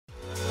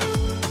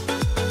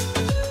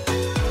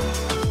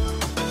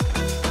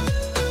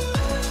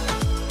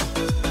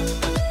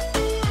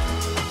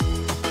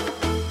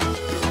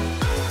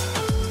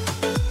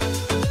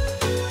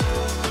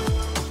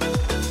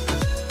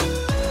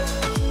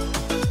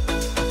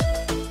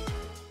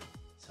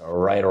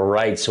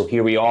right, so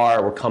here we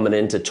are. We're coming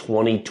into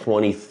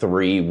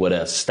 2023. What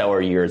a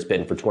stellar year it's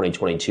been for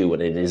 2022,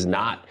 and it has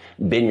not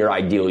been your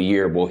ideal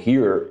year. Well,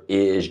 here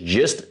is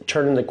just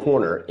turning the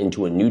corner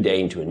into a new day,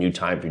 into a new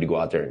time for you to go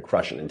out there and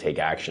crush it and take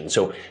action.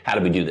 So how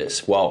do we do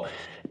this? Well,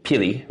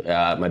 Pili,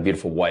 my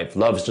beautiful wife,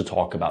 loves to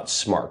talk about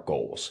SMART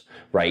goals,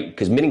 right?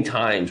 Because many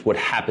times what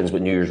happens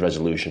with New Year's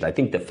resolutions, I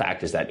think the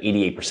fact is that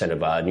 88%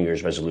 of New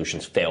Year's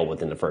resolutions fail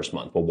within the first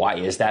month. Well, why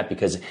is that?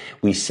 Because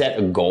we set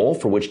a goal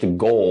for which the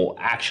goal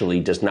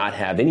actually does not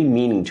have any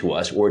meaning to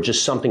us, or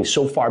just something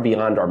so far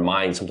beyond our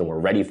mind, something we're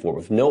ready for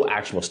with no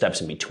actual steps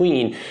in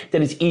between,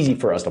 that it's easy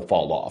for us to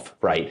fall off,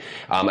 right?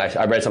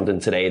 I read something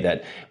today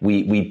that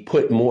we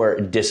put more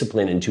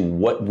discipline into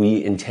what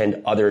we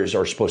intend others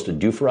are supposed to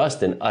do for us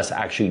than us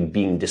actually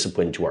being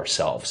disciplined to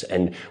ourselves.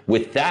 And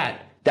with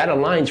that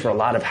aligns for a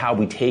lot of how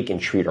we take and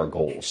treat our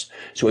goals.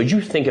 So as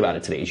you think about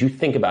it today, as you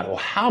think about, well,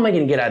 how am I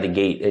going to get out of the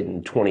gate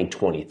in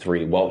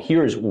 2023? Well,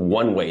 here's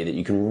one way that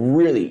you can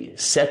really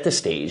set the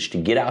stage to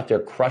get out there,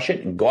 crush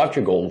it, go after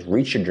your goals,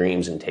 reach your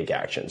dreams, and take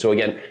action. So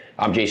again,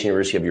 I'm Jason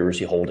Yarusi of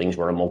Yarusi Holdings.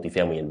 We're a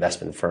multifamily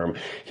investment firm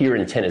here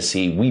in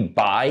Tennessee. We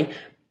buy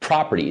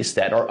properties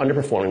that are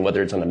underperforming,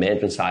 whether it's on the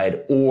management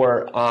side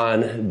or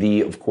on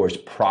the, of course,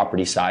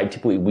 property side.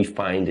 Typically, we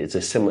find it's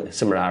a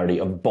similarity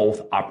of both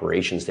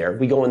operations there.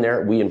 We go in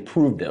there, we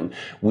improve them.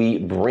 We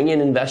bring in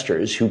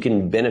investors who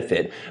can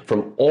benefit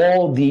from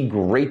all the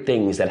great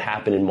things that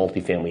happen in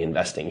multifamily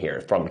investing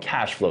here, from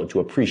cash flow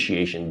to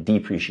appreciation,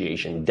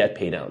 depreciation, debt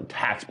pay down,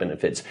 tax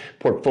benefits,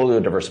 portfolio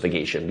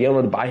diversification, being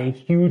able to buy a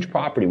huge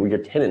property where your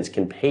tenants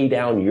can pay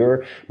down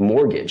your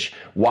mortgage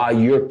while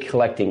you're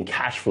collecting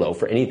cash flow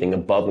for anything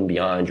above and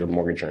beyond your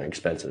mortgage earning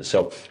expenses.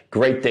 So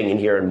great thing in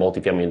here in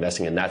multifamily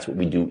investing, and that's what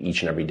we do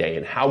each and every day.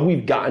 And how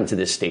we've gotten to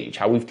this stage,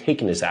 how we've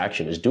taken this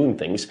action is doing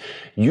things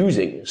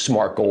using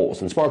SMART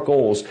goals. And SMART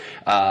goals,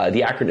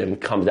 the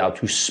acronym comes out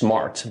to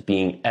SMART,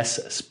 being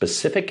S,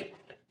 specific,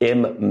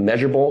 M,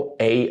 measurable,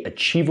 A,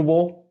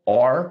 achievable,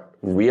 R,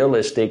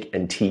 realistic,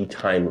 and T,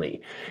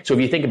 timely. So if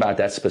you think about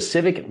that,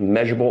 specific,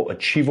 measurable,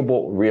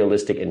 achievable,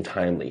 realistic, and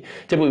timely.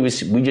 Typically,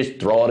 we just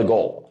throw out a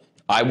goal.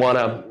 I want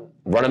to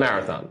run a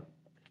marathon.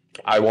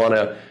 I want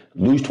to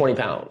lose 20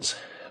 pounds.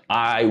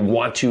 I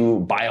want to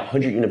buy a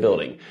 100-unit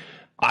building.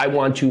 I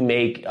want to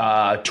make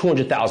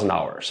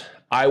 $200,000.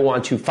 I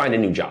want to find a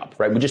new job,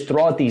 right? We just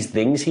throw out these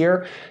things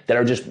here that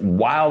are just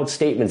wild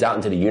statements out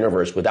into the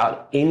universe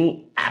without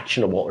any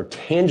actionable or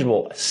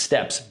tangible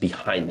steps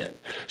behind them.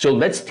 So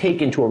let's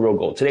take into a real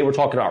goal. Today we're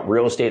talking about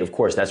real estate. Of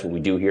course, that's what we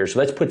do here. So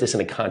let's put this in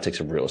the context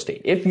of real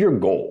estate. If your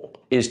goal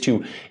is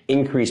to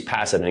increase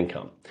passive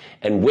income,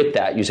 and with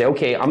that you say,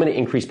 okay, I'm going to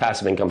increase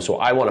passive income, so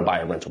I want to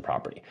buy a rental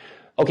property.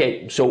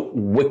 Okay, so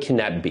what can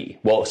that be?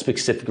 Well,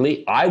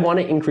 specifically, I want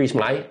to increase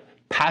my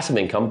passive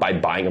income by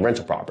buying a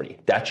rental property.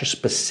 That's your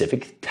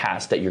specific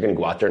task that you're going to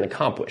go out there and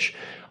accomplish.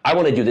 I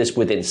want to do this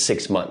within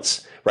 6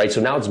 months, right? So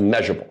now it's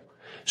measurable.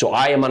 So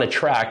I am on a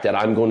track that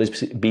I'm going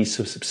to be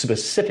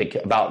specific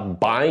about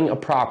buying a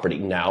property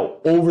now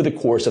over the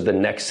course of the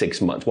next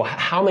 6 months. Well,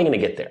 how am I going to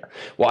get there?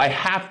 Well, I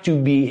have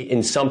to be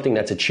in something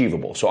that's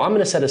achievable. So I'm going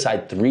to set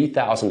aside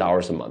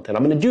 $3,000 a month. And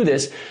I'm going to do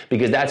this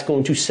because that's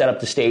going to set up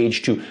the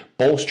stage to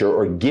bolster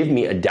or give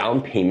me a down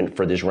payment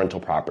for this rental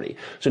property.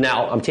 So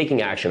now I'm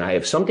taking action. I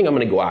have something I'm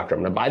going to go after.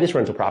 I'm going to buy this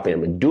rental property. I'm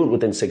going to do it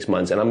within 6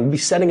 months, and I'm going to be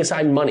setting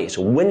aside money.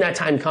 So when that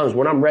time comes,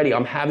 when I'm ready,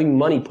 I'm having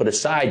money put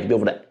aside to be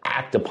able to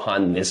act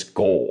upon this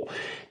goal.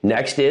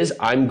 Next is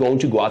I'm going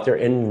to go out there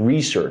and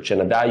research and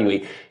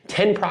evaluate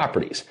 10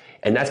 properties,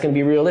 and that's going to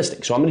be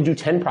realistic. So I'm going to do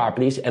 10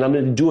 properties, and I'm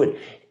going to do it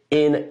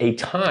in a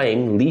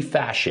timely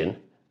fashion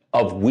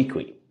of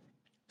weekly.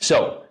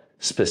 So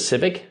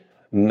specific,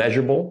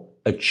 measurable,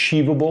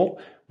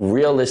 achievable,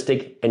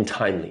 realistic, and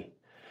timely.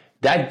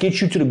 That gets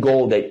you to the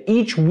goal that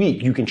each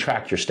week you can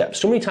track your steps.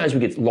 So many times we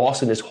get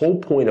lost in this whole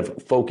point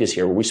of focus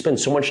here where we spend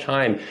so much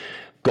time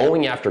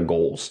going after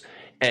goals,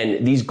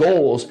 and these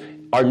goals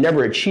are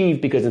never achieved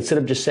because instead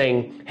of just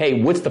saying,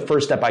 hey, what's the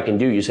first step I can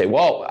do? You say,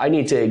 well, I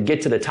need to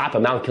get to the top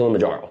of Mount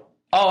Kilimanjaro.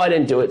 Oh, I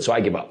didn't do it, so I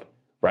give up,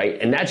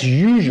 right? And that's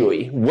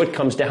usually what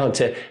comes down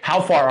to how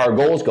far our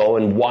goals go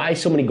and why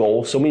so many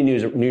goals, so many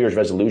New Year's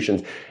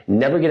resolutions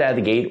never get out of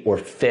the gate or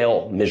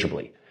fail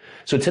miserably.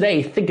 So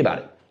today, think about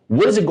it.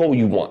 What is a goal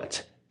you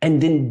want?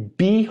 And then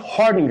be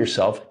hard on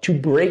yourself to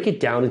break it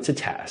down into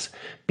tasks.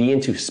 Be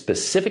into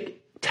specific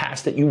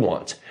tasks that you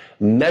want,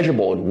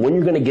 measurable and when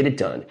you're going to get it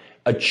done,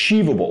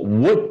 achievable,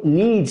 what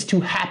needs to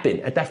happen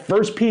at that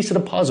first piece of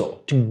the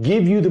puzzle to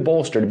give you the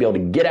bolster to be able to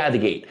get out of the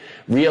gate,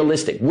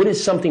 realistic, what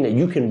is something that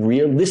you can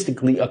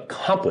realistically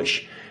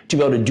accomplish to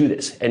be able to do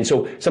this? And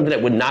so something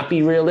that would not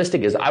be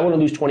realistic is I want to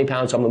lose 20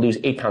 pounds, so I'm going to lose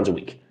 8 pounds a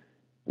week.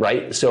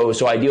 Right? So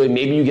ideally,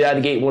 maybe you get out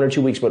of the gate 1 or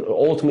 2 weeks, but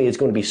ultimately it's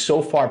going to be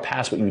so far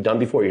past what you've done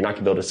before, you're not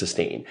going to be able to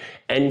sustain.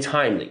 And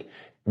timely.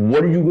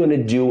 What are you going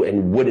to do,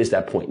 and what is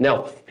that point?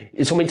 Now,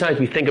 so many times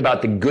we think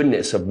about the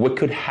goodness of what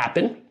could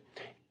happen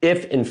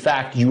if, in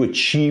fact, you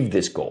achieve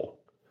this goal.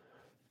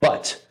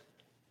 But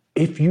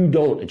if you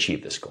don't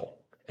achieve this goal,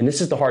 and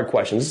this is the hard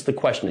question, this is the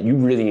question that you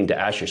really need to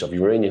ask yourself,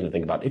 you really need to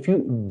think about. If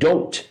you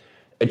don't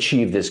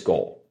achieve this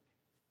goal?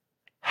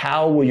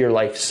 How will your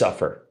life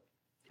suffer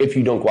if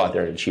you don't go out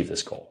there and achieve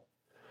this goal?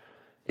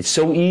 It's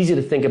so easy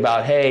to think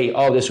about, hey,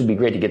 oh, this would be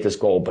great to get this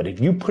goal. But if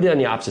you put it on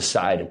the opposite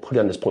side and put it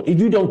on this point, if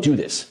you don't do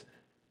this,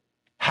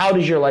 how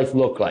does your life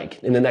look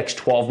like in the next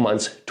 12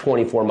 months,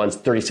 24 months,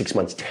 36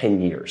 months,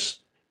 10 years?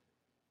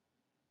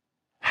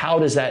 How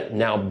does that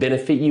now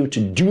benefit you to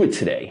do it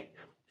today?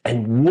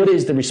 And what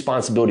is the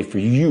responsibility for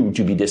you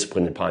to be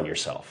disciplined upon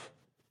yourself?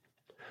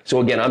 So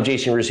again, I'm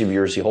Jason Rusi of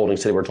Rusi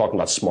Holdings. Today we're talking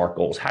about SMART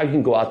goals. How you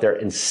can go out there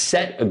and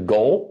set a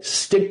goal,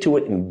 stick to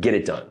it, and get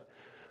it done.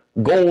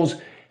 Goals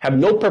have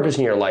no purpose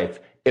in your life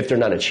if they're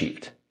not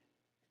achieved.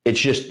 It's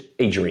just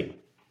a dream.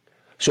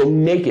 So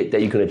make it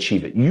that you can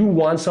achieve it. You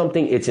want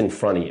something, it's in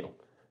front of you.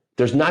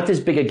 There's not this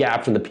big a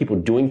gap from the people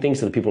doing things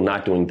to the people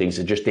not doing things.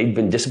 It's just they've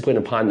been disciplined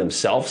upon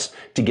themselves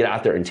to get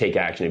out there and take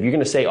action. If you're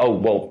going to say, oh,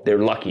 well, they're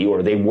lucky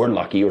or they were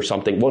lucky or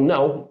something, well,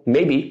 no,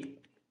 maybe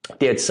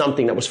they had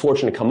something that was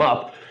fortunate to come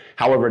up.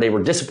 However, they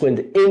were disciplined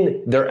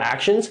in their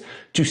actions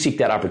to seek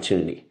that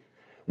opportunity.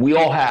 We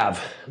all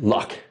have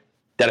luck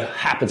that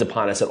happens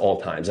upon us at all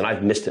times. And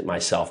I've missed it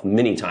myself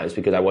many times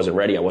because I wasn't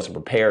ready. I wasn't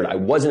prepared. I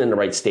wasn't in the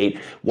right state,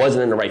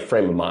 wasn't in the right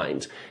frame of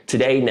mind.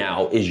 Today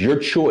now is your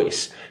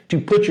choice to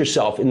put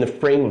yourself in the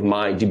frame of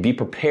mind to be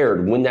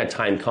prepared when that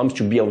time comes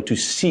to be able to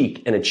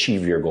seek and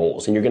achieve your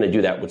goals. And you're going to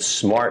do that with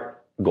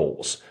SMART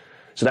goals.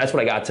 So that's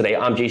what I got today.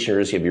 I'm Jason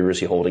Rusi of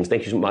Rusi Holdings.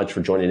 Thank you so much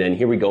for joining in.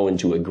 Here we go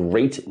into a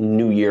great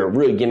new year,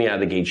 really getting out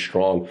of the gate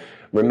strong.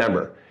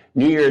 Remember,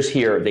 New Year's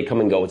here, they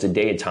come and go. It's a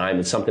day at a time.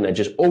 It's something that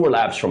just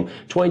overlaps from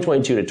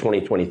 2022 to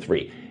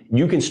 2023.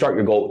 You can start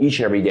your goal each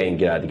and every day and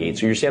get out of the gate.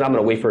 So you're saying, I'm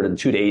going to wait for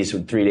 2 days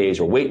or 3 days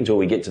or wait until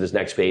we get to this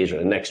next phase or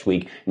the next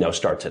week. No,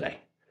 start today.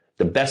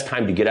 The best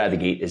time to get out of the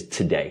gate is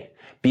today.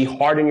 Be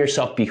hard on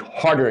yourself. Be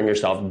harder on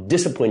yourself.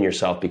 Discipline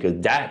yourself because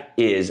that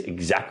is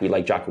exactly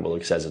like Jocko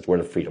Willink says, it's where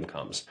the freedom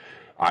comes.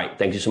 All right.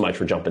 Thank you so much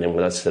for jumping in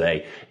with us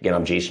today. Again,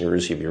 I'm Jason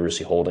Rusi of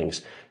Rusi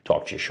Holdings.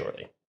 Talk to you shortly.